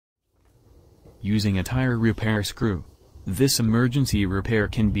using a tire repair screw. This emergency repair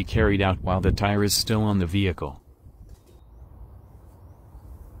can be carried out while the tire is still on the vehicle.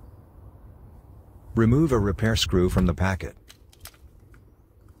 Remove a repair screw from the packet.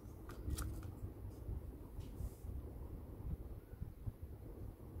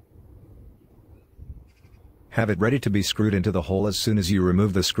 Have it ready to be screwed into the hole as soon as you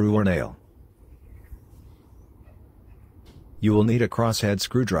remove the screw or nail. You will need a crosshead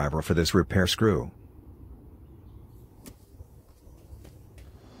screwdriver for this repair screw.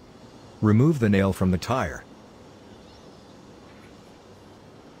 Remove the nail from the tire.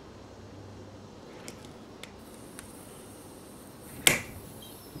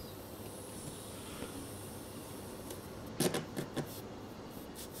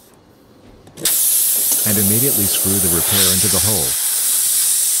 And immediately screw the repair into the hole.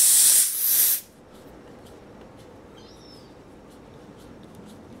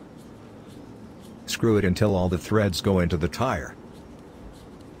 Screw it until all the threads go into the tire.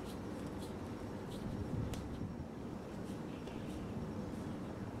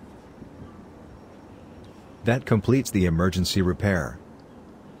 That completes the emergency repair.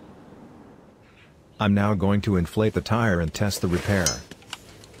 I'm now going to inflate the tire and test the repair.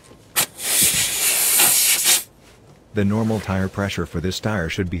 The normal tire pressure for this tire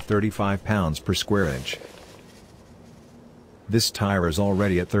should be 35 pounds per square inch. This tire is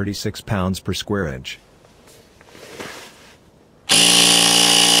already at 36 pounds per square inch.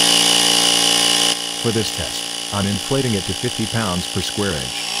 For this test, I'm inflating it to 50 pounds per square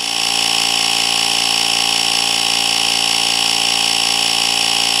inch.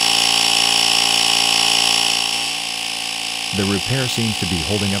 The repair seems to be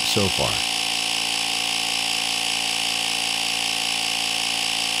holding up so far.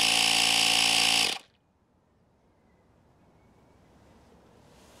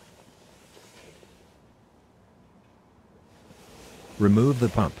 Remove the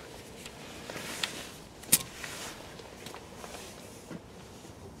pump.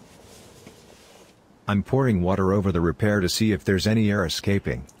 I'm pouring water over the repair to see if there's any air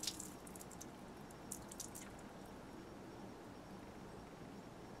escaping.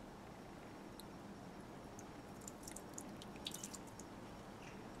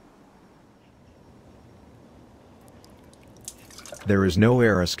 There is no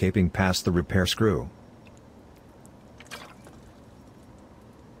air escaping past the repair screw.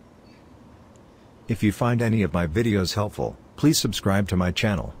 If you find any of my videos helpful, please subscribe to my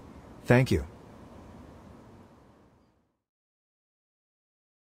channel. Thank you.